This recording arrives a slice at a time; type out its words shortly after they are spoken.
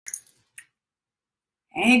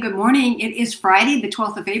Hey, good morning. It is Friday, the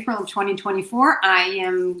 12th of April of 2024. I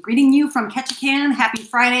am greeting you from Ketchikan. Happy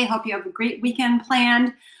Friday. Hope you have a great weekend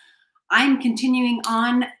planned. I'm continuing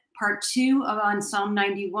on part 2 on Psalm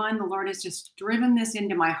 91. The Lord has just driven this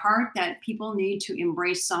into my heart that people need to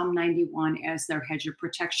embrace Psalm 91 as their hedge of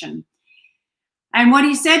protection. And what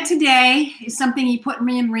he said today is something he put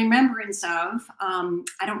me in remembrance of.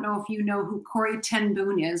 I don't know if you know who Corrie ten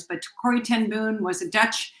Boom is, but Corrie ten Boom was a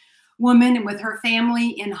Dutch woman and with her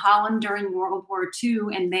family in Holland during World War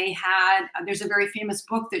II. And they had, there's a very famous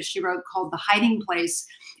book that she wrote called The Hiding Place.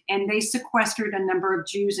 And they sequestered a number of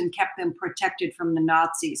Jews and kept them protected from the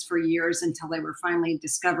Nazis for years until they were finally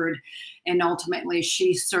discovered. And ultimately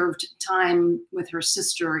she served time with her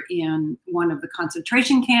sister in one of the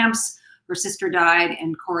concentration camps. Her sister died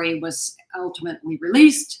and Corrie was ultimately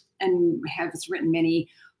released and has written many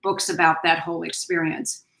books about that whole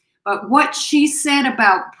experience. But what she said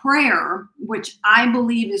about prayer, which I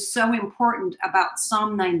believe is so important about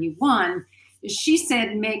Psalm 91, is she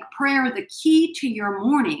said, make prayer the key to your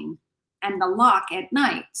morning and the lock at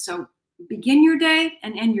night. So begin your day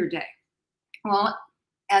and end your day. Well,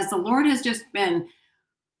 as the Lord has just been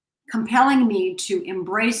compelling me to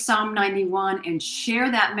embrace Psalm 91 and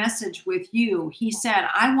share that message with you, he said,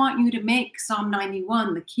 I want you to make Psalm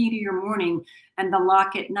 91 the key to your morning and the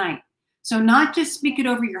lock at night. So not just speak it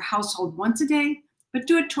over your household once a day, but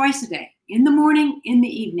do it twice a day, in the morning, in the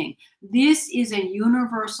evening. This is a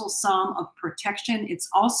universal psalm of protection. It's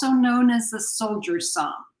also known as the soldier's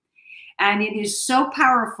psalm. And it is so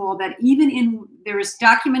powerful that even there is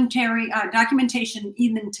documentation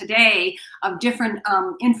even today of different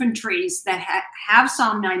infantries that have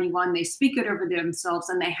Psalm 91. They speak it over themselves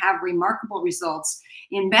and they have remarkable results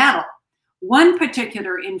in battle. One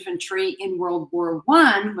particular infantry in World War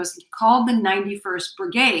I was called the 91st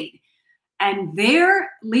Brigade. And their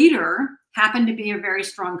leader happened to be a very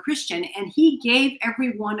strong Christian. And he gave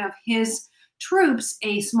every one of his troops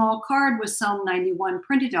a small card with Psalm 91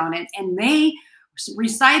 printed on it. And they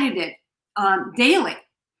recited it daily.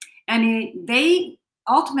 And they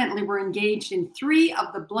ultimately were engaged in 3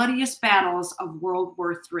 of the bloodiest battles of World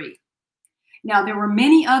War III. Now, there were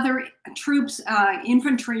many other troops,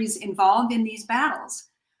 infantries involved in these battles,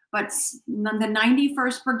 but the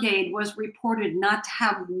 91st Brigade was reported not to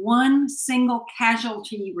have one single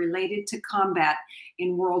casualty related to combat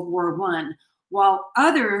in World War I, while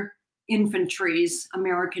other infantries,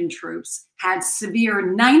 American troops, had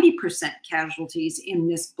severe 90% casualties in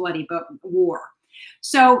this bloody war.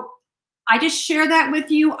 So I just share that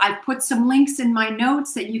with you. I've put some links in my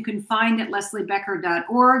notes that you can find at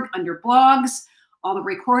lesliebecker.org under blogs. All the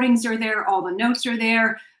recordings are there. All the notes are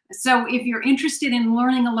there. So if you're interested in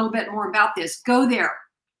learning a little bit more about this, go there.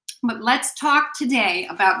 But let's talk today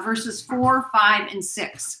about verses 4, 5, and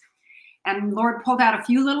 6. And the Lord pulled out a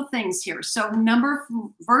few little things here. So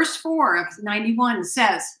verse 4 of 91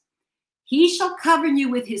 says, he shall cover you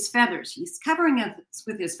with his feathers. He's covering us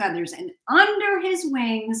with his feathers. And under his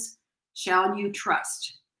wings shall you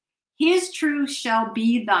trust. His truth shall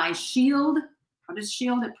be thy shield. What is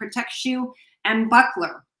shield? It protects you. And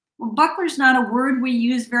buckler. Well, buckler is not a word we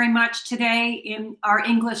use very much today in our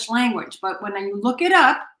English language, but when you look it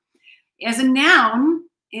up, as a noun,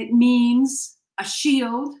 it means a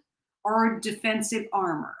shield or defensive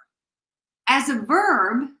armor. As a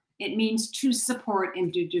verb, it means to support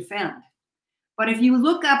and to defend. But if you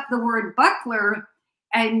look up the word buckler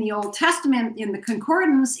in the Old Testament, in the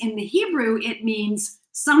concordance, in the Hebrew, it means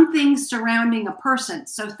something surrounding a person.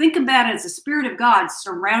 So think about it as the Spirit of God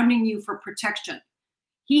surrounding you for protection.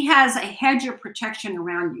 He has a hedge of protection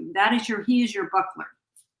around you. He is your buckler.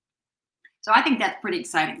 So I think that's pretty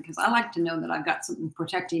exciting because I like to know that I've got something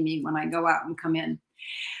protecting me when I go out and come in.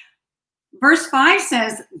 Verse 5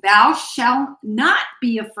 says, thou shalt not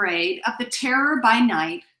be afraid of the terror by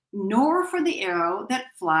night, nor for the arrow that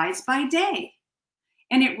flies by day.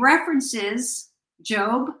 And it references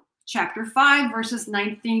Job chapter 5, verses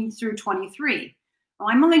 19 through 23. Well,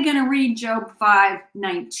 I'm only going to read Job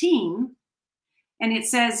 5:19. And it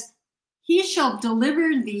says, he shall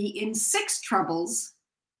deliver thee in 6 troubles,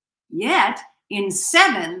 yet in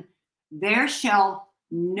 7 there shall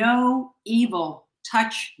no evil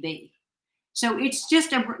touch thee. So it's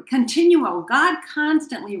just a continual. God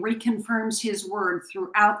constantly reconfirms his word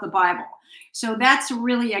throughout the Bible. So that's a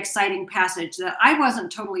really exciting passage that I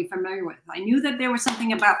wasn't totally familiar with. I knew that there was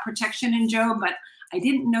something about protection in Job, but I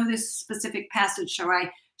didn't know this specific passage, so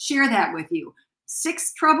I share that with you.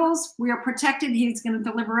 6 troubles, we are protected. He's going to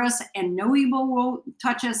deliver us, and no evil will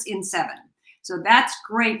touch us in 7. So that's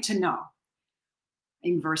great to know.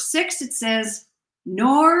 In verse 6, it says,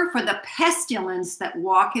 nor for the pestilence that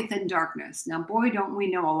walketh in darkness. Now, boy, don't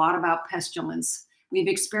we know a lot about pestilence. We've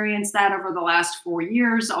experienced that over the last 4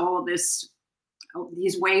 years, all of these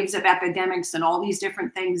waves of epidemics and all these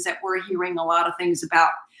different things that we're hearing a lot of things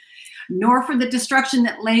about. Nor for the destruction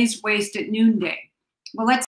that lays waste at noonday. Well, let's